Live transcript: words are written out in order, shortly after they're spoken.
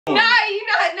Nah, you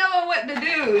not knowing what to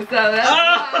do, so that's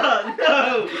oh,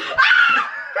 no.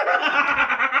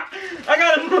 I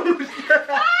gotta move.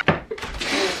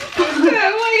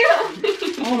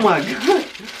 Oh my god.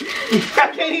 I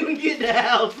can't even get the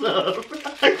house up.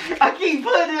 I keep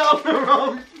putting it on the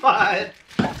wrong spot.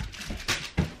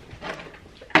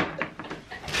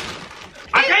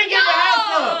 I can't get the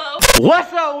house up.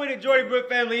 What's up with it, Jordy Brooke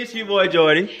family? It's your boy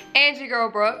Jordy. And your girl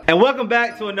Brooke. And welcome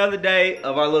back to another day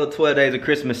of our little 12 Days of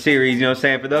Christmas series. You know what I'm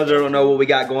saying? For those that don't know, what we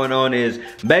got going on is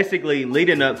basically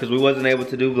leading up, because we wasn't able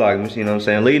to do Vlogmas, you know what I'm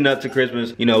saying? Leading up to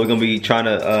Christmas, you know, we're gonna be trying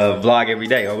to vlog every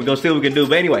day. Or we're gonna see what we can do.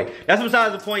 But anyway, that's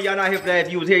besides the point. Y'all not here for that.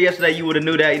 If you was here yesterday, you would have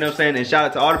knew that, you know what I'm saying? And shout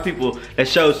out to all the people that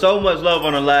showed so much love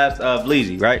on the last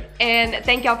Vleezy, right? And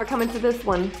thank y'all for coming to this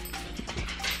one.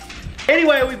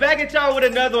 Anyway, we back at y'all with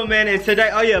another one, man. And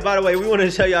today, oh yeah, by the way, we wanted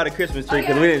to show y'all the Christmas tree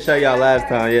because we didn't show y'all last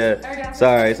time. Yeah,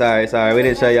 sorry. We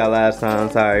didn't show y'all last time.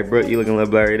 Sorry, Brooke, you looking a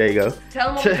little blurry. There you go.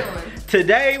 Tell them what we're doing.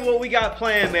 Today, what we got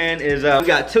planned, man, is we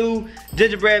got two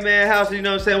gingerbread man houses. You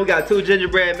know what I'm saying? We got two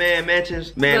gingerbread man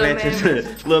mansions,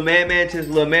 little man mansions.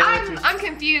 I'm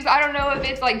confused. I don't know if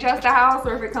it's like just a house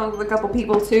or if it comes with a couple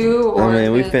people too. Or I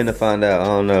mean, we finna find out. I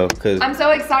don't know, cause I'm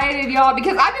so excited, y'all,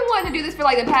 because I've been wanting to do this for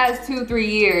like the past 2-3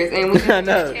 years, and we just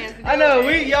I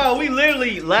know. We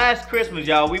literally last Christmas,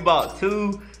 y'all, we bought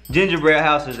two gingerbread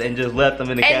houses and just left them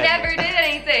in the cabinet. And never did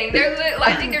anything. There's,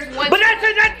 I think there's one. But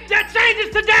that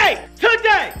changes today.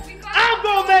 Today, I'm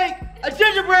gonna make a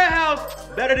gingerbread house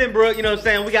better than Brooke. You know what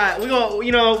I'm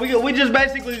saying? We just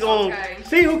basically gonna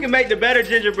see who can make the better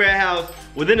gingerbread house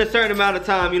within a certain amount of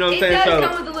time. You know what I'm saying? It does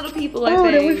come with the little people. I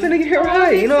think. Then we finna get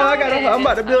right. You know, I'm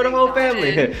about to build a whole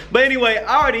family. But anyway,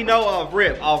 I already know off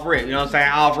rip. You know what I'm saying?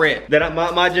 Off rip. That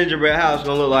my gingerbread house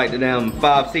gonna look like the damn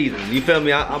 5 seasons. You feel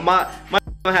me? My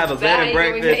gonna have a bed and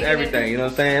breakfast, everything, you know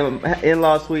what I'm saying?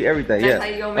 In-law suite, everything, yeah.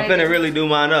 I'm finna really do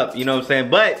mine up, you know what I'm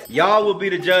saying? But y'all will be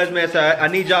the judge, man, so I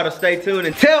need y'all to stay tuned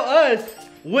and tell us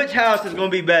which house is gonna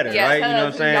be better, right? You know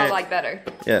what I'm saying? Y'all like better.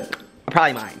 Yeah,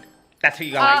 probably mine. That's who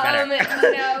you gonna like better.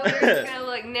 No, it's gonna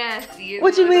look nasty.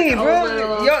 What you mean,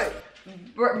 bro?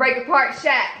 Break apart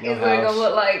shack is what it's gonna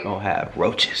look like. Gonna have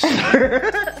roaches.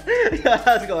 Your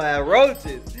house gonna have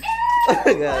roaches.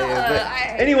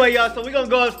 Anyway, y'all, so we're gonna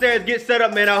go upstairs, get set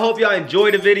up, man. I hope y'all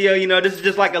enjoy the video. You know, this is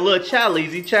just like a little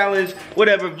challenge,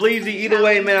 whatever, Vleezy. Either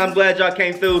way, man, I'm glad y'all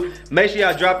came through. Make sure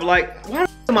y'all drop a like. Why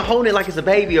am I holding it like it's a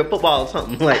baby or football or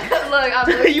something? Like,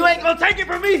 look, you ain't gonna take it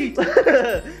from me.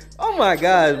 Oh my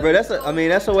gosh, bro, that's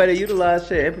a way to utilize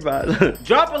shit, improvise.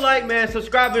 Drop a like, man,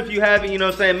 subscribe if you haven't, you know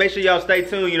what I'm saying? Make sure y'all stay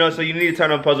tuned, you know, so you need to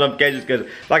turn on post notifications, because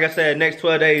like I said, next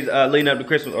 12 days leading up to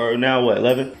Christmas, or now what,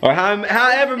 11? Or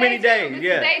however many days,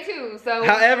 yeah. Day 2, so.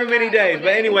 However many days, but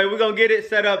anyway, we're gonna get it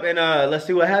set up, and let's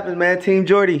see what happens, man. Team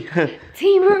Jordy.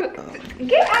 Team Brooke,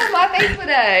 get out of my face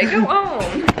today, go on.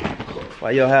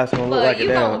 Why your house gonna look like it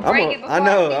down? I'm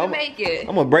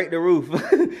gonna break the roof.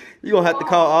 You gonna have to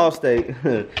call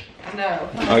Allstate. No.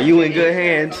 Are you in good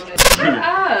hands?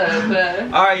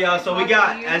 Alright, y'all, so we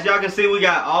got, as y'all can see, we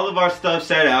got all of our stuff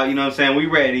set out, you know what I'm saying? We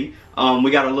ready.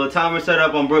 We got a little timer set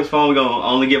up on Brooke's phone. We're gonna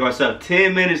only give ourselves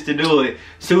 10 minutes to do it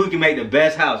so we can make the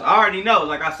best house. I already know,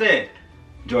 like I said,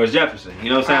 George Jefferson. You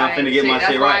know what I'm saying? I'm finna get my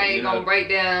shit right. That's why gonna break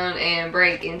down and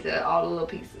break into all the little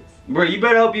pieces. Bro, you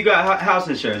better hope you got house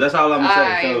insurance. That's all I'm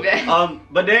gonna say. So,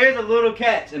 but there is a little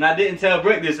catch, and I didn't tell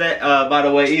Brooke this by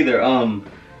the way either.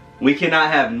 We cannot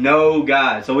have no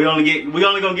guide. So we only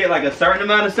gonna get like a certain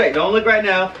amount of seconds. Don't look right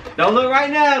now. Don't look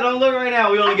right now. Don't look right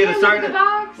now. We only get a certain.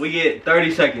 We get 30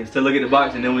 seconds to look at the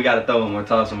box, and then we gotta throw them or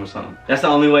toss them or something. That's the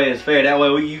only way it's fair. That way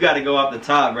you gotta go off the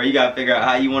top, bro. You gotta figure out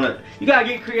how you wanna. You gotta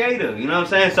get creative. You know what I'm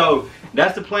saying? So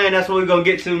that's the plan. That's what we're gonna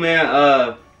get to,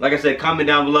 man. Like I said, comment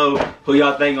down below who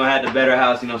y'all think gonna have the better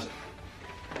house. You know,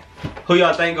 who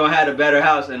y'all think gonna have the better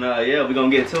house, and yeah, we're gonna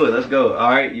get to it. Let's go. All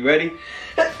right, you ready?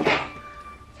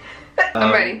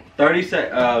 I'm ready. 30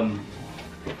 seconds.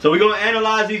 So we're gonna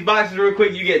analyze these boxes real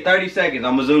quick. You get 30 seconds.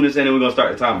 I'm gonna zoom this in and we're gonna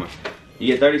start the timer. You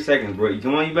get 30 seconds, bro.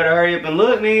 Come on, you better hurry up and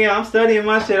look, man. I'm studying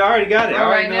my shit. I already got it. I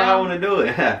already know how I wanna do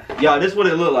it. Y'all, this is what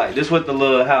it look like. This is what the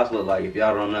little house look like if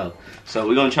y'all don't know. So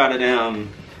we're gonna try to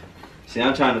see,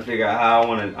 I'm trying to figure out how I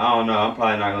don't know. I'm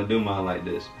probably not gonna do mine like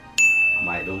this. I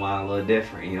might do mine a little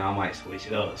different. You know, I might switch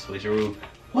it up, switch a roof.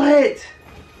 What?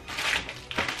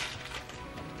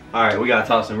 All right, we gotta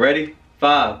toss them. Ready?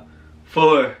 5,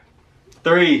 4,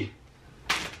 3,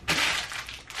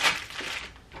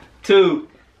 2,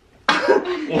 1.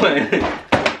 All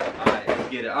right, let's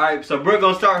get it. All right, so Brooke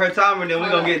gonna start her timer, and then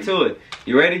we're gonna get to it.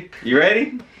 You ready? You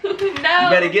ready? No. You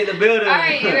better get the building. All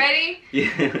right, you ready? Yeah.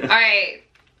 All right.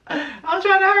 I'm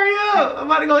trying to hurry up. I'm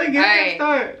about to go ahead and get a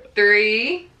start.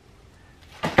 3.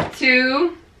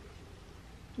 2,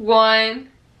 1,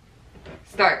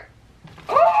 start.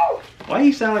 Oh! Why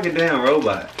you sound like a damn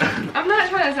robot? I'm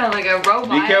not trying to sound like a robot.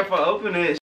 Be careful opening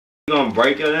it. You gonna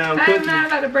break your damn cookie. I'm not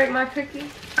about to break my cookie.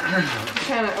 I'm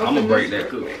gonna break that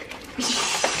cookie.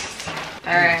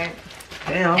 Alright.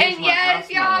 Damn. And yes,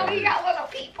 y'all, we got little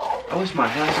people. I wish my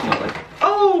house smelled like.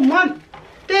 Oh my.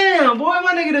 Damn, boy,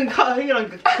 my nigga done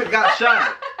got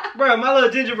shot. Bro, my little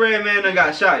gingerbread man done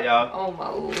got shot, y'all. Oh my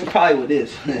lord. Probably with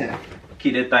this.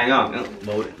 Keep that thing on.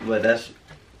 But that's.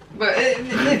 But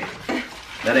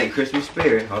that ain't Christmas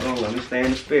spirit. Hold on, let me stay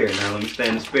in the spirit now. Let me stay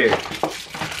in the spirit.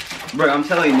 Bro, I'm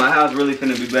telling you, my house really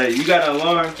finna be better. You got an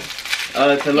alarm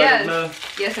to let us know?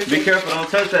 Yes, I do. Be careful, don't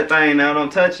touch that thing now.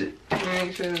 Don't touch it.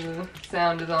 Make sure the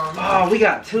sound is on. Oh, we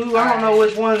got 2. I don't know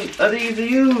which one of these to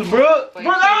use, Brooke. Brooke, I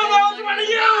don't know which one to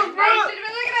use, Brooke.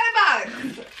 Look at that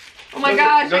box. Oh my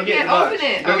gosh, I can't open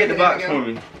it. Go get the box for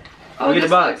me. Oh, go get the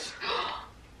box.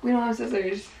 We don't have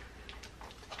scissors.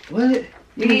 What?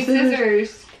 We need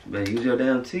scissors. Better use your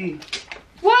damn teeth.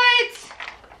 What?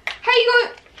 How you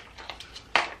going?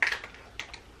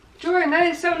 Jordan, that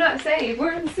is so not safe.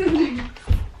 Where are the scissors?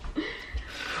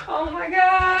 Oh my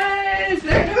gosh,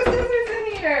 there are no scissors in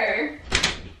here.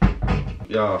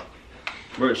 Y'all,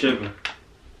 we're tripping.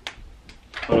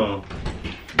 Hold on.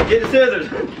 Get the scissors.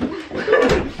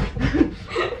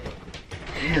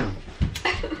 Damn.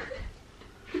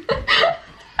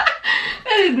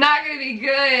 That is not gonna be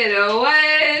good.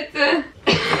 What?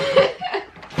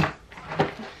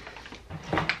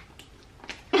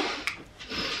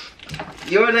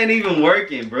 Yours ain't even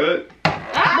working, Brooke.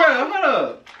 Ah. Bro, hold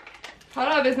up. Hold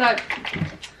up, it's not.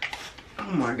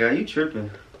 Oh my god, you tripping.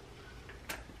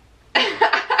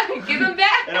 Give them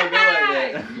back. It don't go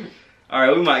like that.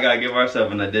 Alright, we might gotta give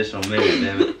ourselves an additional minute,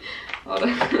 damn it. Hold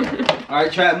on.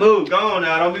 Alright, Trap, move. Go on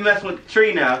now. Don't be messing with the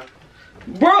tree now.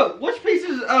 Bro, which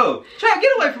pieces? Oh, Trap,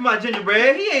 get away from my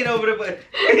gingerbread. He ain't over there, but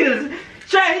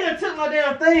Trap, he done took my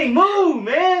damn thing. Move,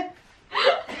 man.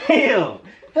 Damn.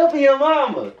 Helping your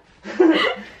mama.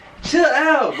 Chill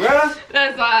out, bruh.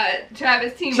 That's why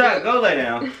Travis team. Trap, go lay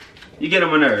down. You get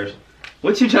on my nerves.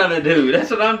 What you trying to do?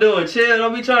 That's what I'm doing. Chill.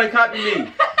 Don't be trying to copy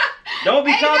me. Don't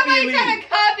be copying me. Ain't nobody trying to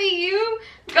copy you.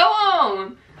 Go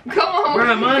on. Go on.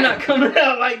 Bro, mine not coming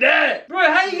out like that.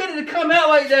 Bro, how you get it to come out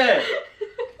like that?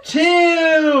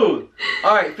 Chill.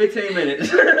 Alright, 15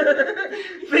 minutes.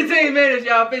 15 minutes,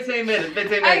 y'all. 15 minutes. 15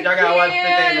 minutes. Y'all gotta watch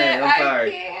 15 minutes. I'm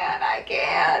sorry. I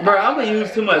can't. Bro, I'm gonna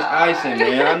use too much icing,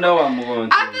 man. I know I'm going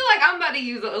to. I feel like I'm about to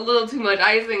use a little too much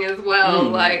icing as well.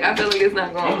 Like, I feel like it's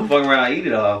not going. I'm gonna fuck around and eat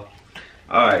it all.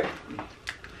 Alright.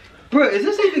 Bro, is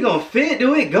this even gonna fit?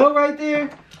 Do it go right there?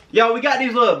 Y'all, we got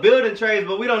these little building trays,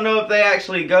 but we don't know if they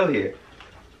actually go here.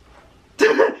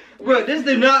 Bro, this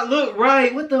did not look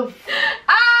right. What the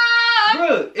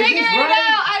Bro, is this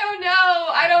right? I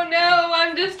don't know.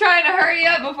 I'm just trying to hurry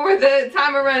up before the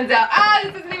timer runs out.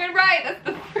 This isn't even right. That's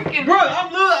the freaking. Bro,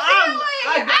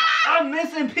 I'm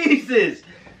missing pieces.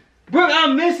 Bro,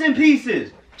 I'm missing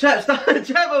pieses. Trap, stop.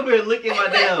 Trap over here licking my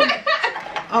damn.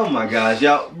 Oh my gosh,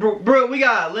 y'all. Bro, we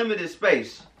got limited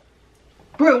space.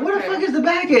 Bro, where the fuck is the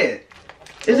back at?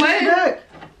 Is this the back?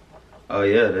 Oh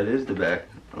yeah, that is the back.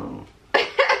 Oh.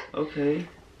 Okay.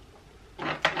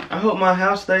 I hope my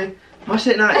house stay. My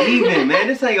shit not even, man.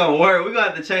 This ain't gonna work. We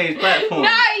gonna have to change platform.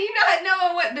 Nah, you not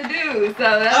knowing what to do, so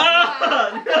that's no.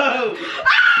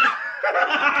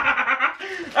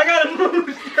 I gotta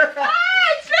move. Stop!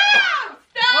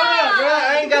 Hold up, bro.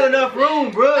 I ain't got enough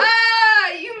room, bro.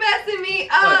 You messing me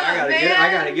up, I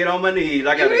gotta get on my knees.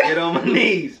 I gotta get on my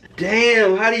knees.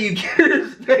 Damn, how do you get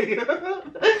this thing up?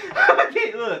 I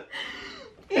can't look.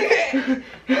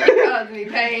 You're causing me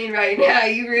pain right now.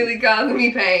 You really causing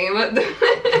me pain. What the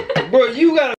Bro,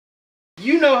 you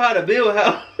know how to build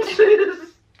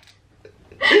houses.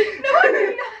 No, I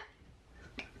do not.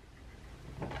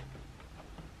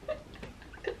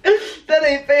 That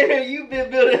ain't fair. You've been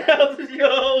building houses your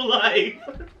whole life.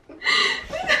 Since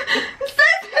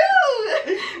who?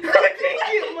 I can't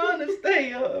get mine to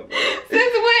stay up.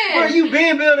 Since when? Bro, you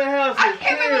been building houses. I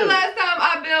can't remember the last time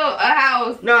I built a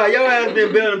house. Nah, your ass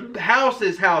been building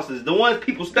houses. The ones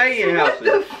people stay in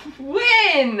houses.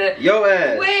 When? Your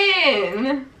ass.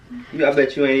 When? I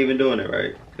bet you ain't even doing it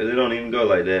right. Cause it don't even go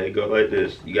like that. It go like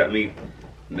this. You got me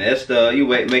messed up. You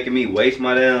making me waste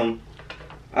my damn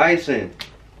icing.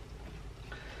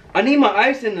 I need my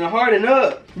icing to harden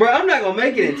up. Bro, I'm not gonna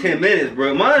make it in 10 minutes,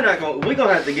 bro. We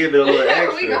gonna have to give it a little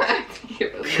extra. We gonna have to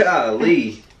give it a little.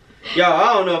 Golly. Y'all,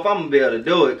 I don't know if I'm gonna be able to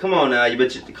do it. Come on now,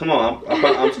 come on.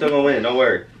 I'm still gonna win, don't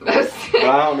worry. But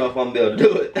I don't know if I'm gonna be able to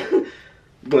do it.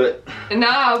 But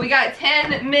no, we got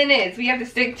 10 minutes. We have to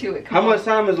stick to it. How much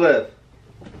time is left?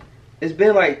 It's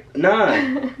been like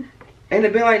 9. Ain't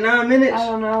it been like 9 minutes? I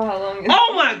don't know how long it's been.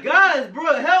 Oh my gosh,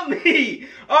 bro, help me.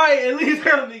 Alright, at least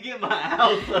help me get my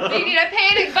house up. Do you need a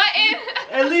panic button?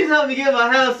 At least help me get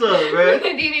my house up, bro. Do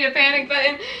you need a panic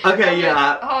button? Okay,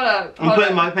 yeah. Hold up. I'm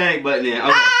putting my panic button in.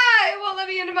 Okay. Ah, it won't let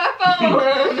me into my phone.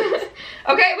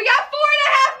 Okay, we got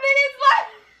 4.5 minutes left.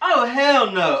 Oh,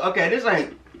 hell no. Okay, this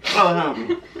ain't. Oh, help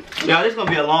me. Y'all, this gonna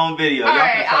be a long video. Y'all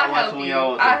Alright, can start I'll watching help when you. y'all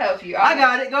want to. I'll help you. I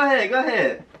got it. Go ahead. Go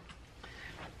ahead.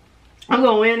 I'm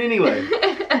gonna win anyway.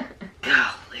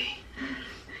 Golly.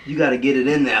 You gotta get it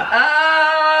in there.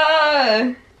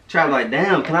 Try like,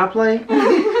 damn, can I play?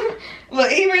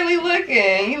 Look, he really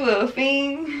looking, you little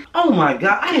fiend. Oh my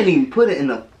god, I didn't even put it in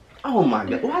the. Oh my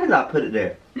god, why did I put it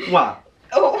there? Why?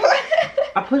 Oh.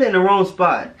 I put it in the wrong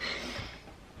spot.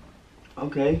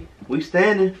 Okay, we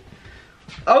standing.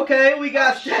 Okay, we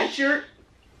got stature.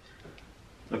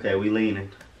 Okay, we leaning.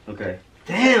 Okay.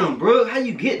 Damn, bro, how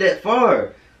you get that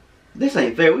far? This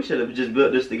ain't fair. We should have just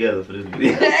built this together for this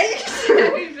video. We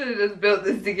should have just built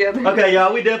this together. Okay,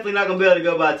 y'all, we definitely not gonna be able to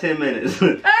go by 10 minutes.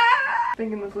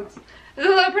 Thinking this looks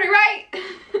pretty right.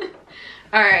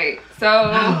 Alright,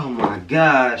 so. Oh my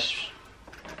gosh.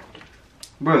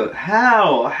 Bro,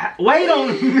 how? Wait on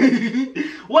me.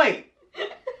 Wait.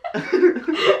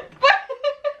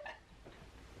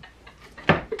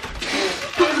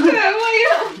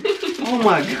 Oh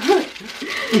my god.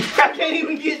 I can't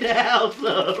even get the house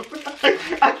up.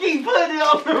 I keep putting it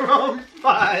on the wrong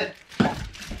spot.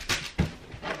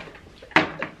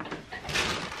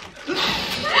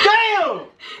 Damn!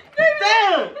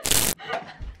 Damn!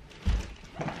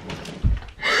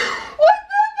 What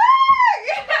the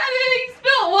fuck? I didn't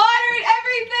spill water and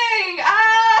everything.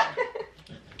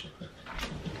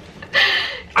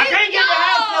 I can't get the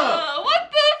house up. What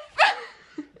the fuck?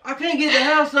 I can't get the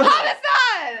house up.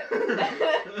 Homicide!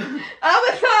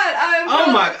 Homicide!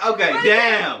 Oh my, okay,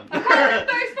 damn.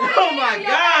 Oh my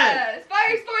god.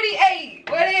 First 48.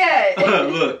 Where they at?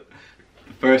 Look,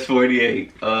 first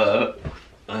 48,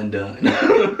 undone.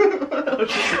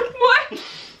 What?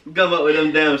 Come up with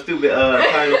them damn stupid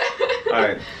titles.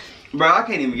 Alright. Bro, I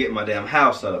can't even get my damn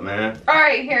house up, man.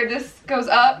 Alright, here, this goes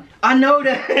up. I know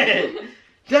that.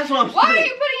 That's what I'm saying. Why are you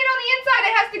putting it on the inside?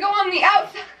 It has to go on the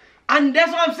outside.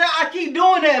 That's what I'm saying. I keep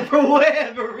doing that for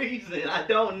whatever reason. I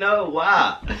don't know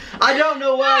why. I don't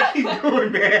know why I keep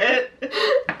doing that.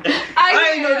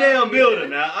 I ain't no damn builder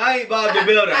now. I ain't Bob the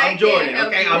Builder. I'm Jordan,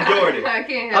 okay? I'm Jordan. I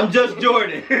can't help I'm just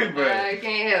Jordan, bro. I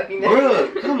can't help you now.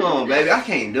 Bro, come on, baby. I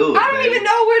can't do it, I don't even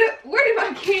know where did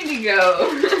my candy go?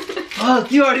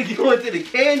 Fuck, you already going to the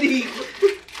candy?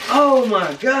 Oh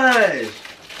my gosh.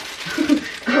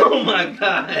 Oh my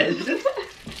gosh.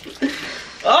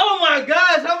 Oh my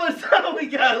gosh, how much time we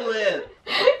got left?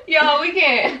 Yo, we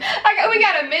can't. We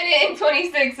got 1 minute and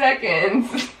 26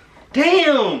 seconds.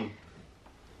 Damn.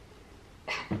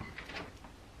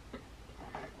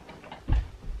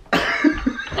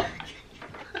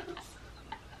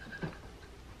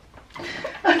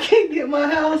 I can't get my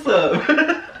house up.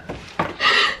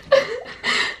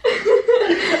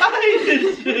 I hate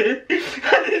this shit.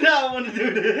 I did not want to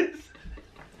do this.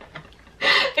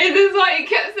 Is this why you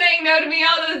kept saying no to me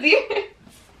all those years?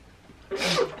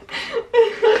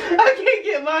 I can't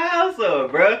get my house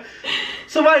up, bro.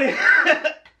 Somebody,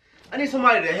 I need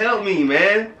somebody to help me,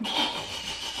 man.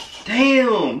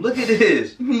 Damn, look at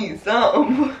this. Need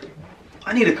some.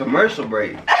 I need a commercial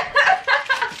break.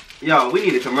 Yo, we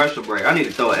need a commercial break. I need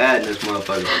to throw an ad in this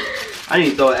motherfucker. I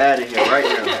need to throw an ad in here right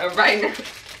now. Right now.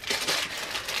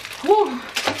 Whew.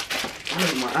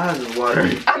 My eyes is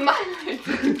watering.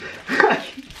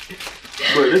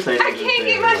 Bro, this ain't I can't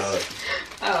get my.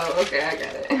 Oh, okay, I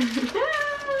got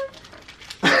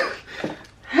it.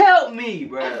 Help me,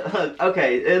 bro.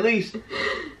 Okay, at least.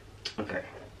 Okay.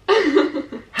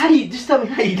 How do you just tell me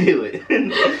how you do it?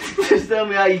 Just tell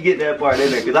me how you get that part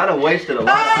in there, cause I done wasted a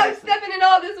lot. I'm stepping in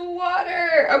all this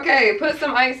water. Okay, put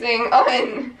some icing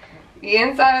on the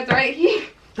insides right here.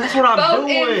 That's what I'm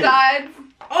doing. Both insides.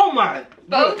 Oh my.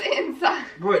 Both insides.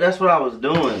 Bro, that's what I was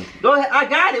doing. Go ahead. I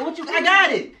got it. I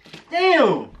got it.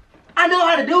 Damn. I know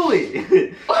how to do it.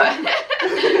 When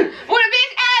a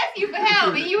bitch asks you for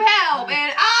help and you help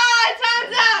and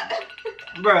time's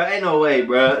up. Bro, ain't no way,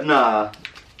 bro. Nah.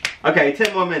 Okay,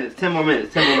 10 more minutes. 10 more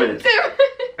minutes. 10 more minutes.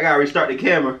 I gotta restart the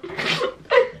camera.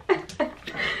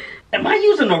 Am I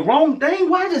using the wrong thing?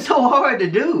 Why is it so hard to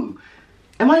do?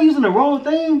 Am I using the wrong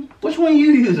thing? Which one are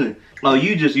you using? Oh,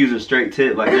 you just using straight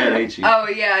tip like that, ain't you? Oh,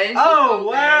 yeah. It's just open.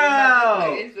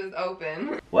 Wow. It's just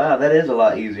open. Wow, that is a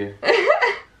lot easier.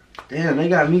 Damn, they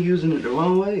got me using it the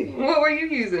wrong way. What were you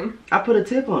using? I put a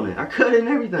tip on it. I cut it and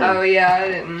everything. Oh, yeah. I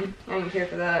didn't care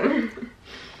for that.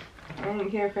 don't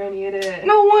care for any of that.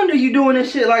 No wonder you doing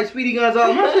this shit like Speedy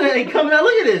Gonzales. My shit ain't coming out.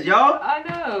 Look at this, y'all. I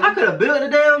know. I could have built a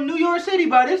damn New York City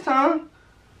by this time.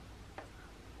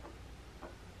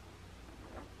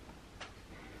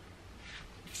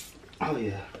 Oh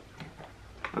yeah.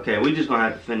 Okay, we just gonna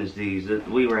have to finish these.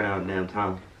 We ran out of damn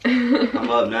time. I'm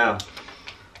up now.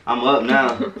 I'm up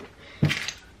now.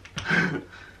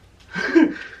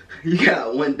 You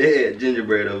got one dead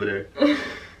gingerbread over there.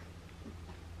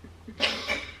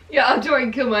 Yeah,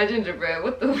 Jordy killed my gingerbread.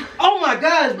 What the? Oh my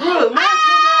gosh, bro! Mine's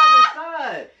coming out the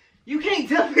side. You can't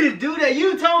tell me to do that.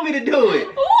 You told me to do it.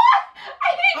 What?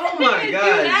 I didn't do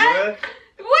that.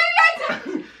 Bro. What did I tell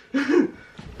you?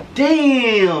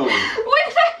 Damn. When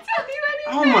did I tell you anything?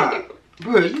 Oh my,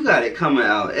 bro, you got it coming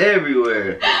out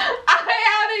everywhere. I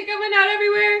had it coming out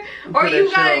everywhere, or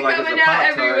you got it coming out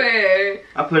everywhere.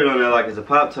 I put it on there like it's a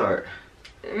Pop-Tart.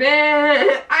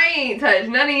 Man, I ain't touched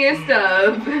none of your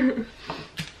stuff.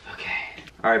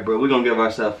 Alright, bro, we're gonna give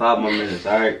ourselves 5 more minutes,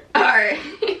 alright? Alright.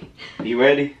 You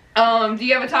ready? Do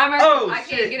you have a timer? Oh, I shit.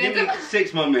 can't get Give into me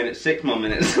 6 more minutes, 6 more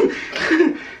minutes.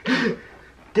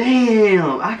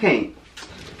 Damn, I can't.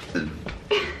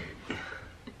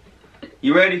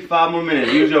 You ready? 5 more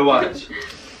minutes. Use your watch.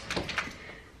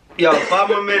 Yo, 5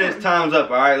 more minutes, time's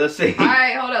up, alright? Let's see.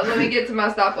 Alright, hold up. Let me get to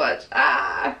my stopwatch.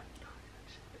 Ah.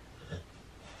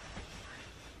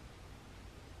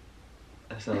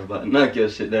 That sounds about to knock your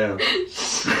shit down.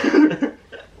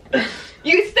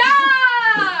 You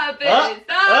stop it!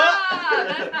 Stop!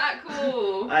 That's not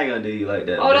cool. I ain't gonna do you like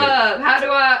that. Hold up. How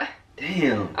do I?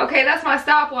 Damn. Okay, that's my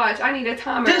stopwatch. I need a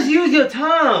timer. Just use your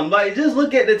time. Like, just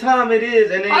look at the time it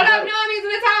is and then. Hold up. No, I'm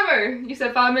using a timer. You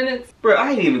said 5 minutes? Bro,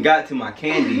 I ain't even got to my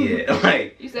candy yet.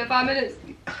 Like. You said 5 minutes?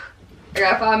 I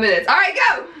got 5 minutes. Alright,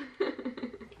 go!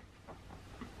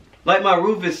 Like my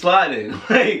roof is sliding.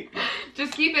 Like.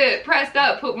 Just keep it pressed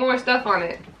up. Put more stuff on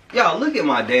it. Y'all, look at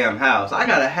my damn house. I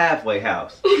got a halfway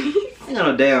house. I ain't got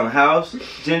no damn house.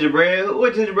 Gingerbread.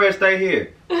 What gingerbread stay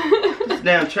here? This a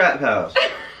damn trap house.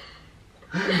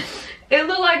 It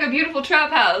look like a beautiful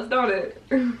trap house, don't it?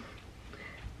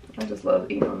 I just love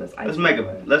eating on this ice.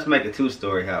 Let's make a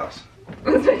 2-story house.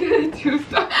 Let's make it a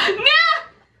 2-story.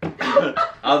 No!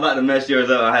 I was about to mess yours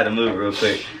up. I had to move it real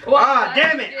quick. Ah,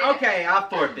 damn it. Okay, I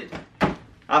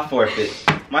forfeit.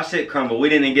 My shit crumbled. We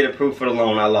didn't even get approved for the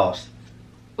loan. I lost.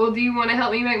 Well, do you want to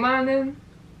help me make mine then?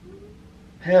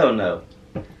 Hell no.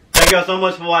 Thank y'all so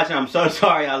much for watching. I'm so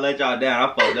sorry I let y'all down.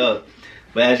 I fucked up.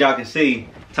 But as y'all can see,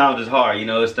 times is hard. You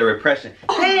know, it's the repression.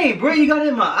 Hey, bro, you got it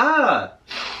in my eye.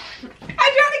 I tried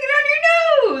to get on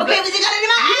your nose. Okay, but you got it in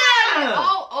my eye.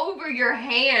 All over your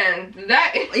hand.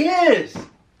 That is yes.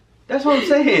 That's what I'm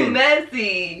saying.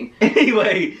 Messy.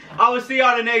 Anyway, I will see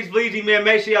y'all in the next Vlogmas, man.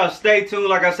 Make sure y'all stay tuned.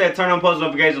 Like I said, turn on post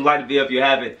notifications, like the video if you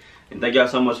haven't. And thank y'all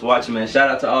so much for watching, man. Shout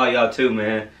out to all y'all too,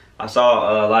 man. I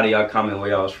saw a lot of y'all comment where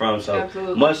y'all was from, so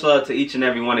absolutely. Much love to each and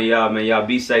every one of y'all, man. Y'all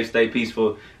be safe, stay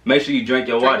peaceful. Make sure you drink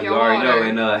your water. You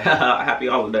already know. And happy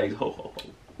holidays. Ho, ho,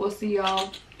 ho. We'll see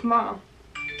y'all tomorrow.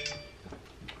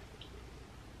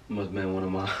 Must have been one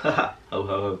of my ho, ho,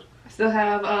 ho. I still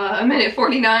have a minute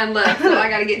 49 left, so I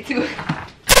gotta get to it.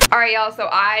 Alright, y'all, so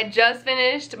I just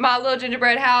finished my little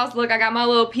gingerbread house. Look, I got my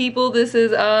little people. This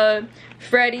is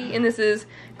Freddie, and this is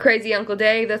Crazy Uncle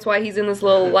Dave. That's why he's in this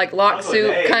little like lock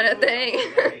suit kind of thing.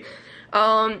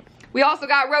 We also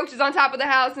got roaches on top of the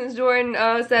house since Jordan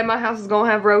said my house is gonna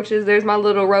have roaches. There's my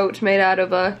little roach made out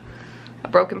of a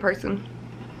broken person.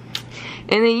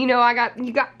 And then, you know, I got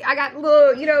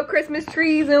little, you know, Christmas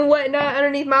trees and whatnot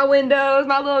underneath my windows,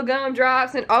 my little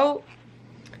gumdrops, and oh,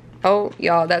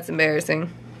 y'all, that's embarrassing.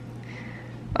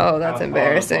 Oh, that's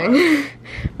embarrassing.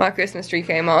 My Christmas tree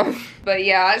came off. But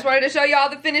yeah, I just wanted to show y'all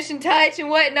the finishing touch and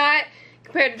whatnot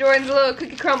compared to Jordan's little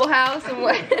cookie crumble house and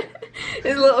what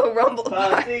his little rumble.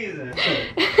 5 seasons.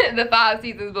 The 5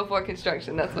 seasons before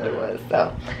construction, that's what it was.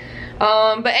 So,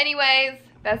 but anyways,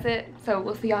 that's it. So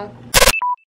we'll see y'all.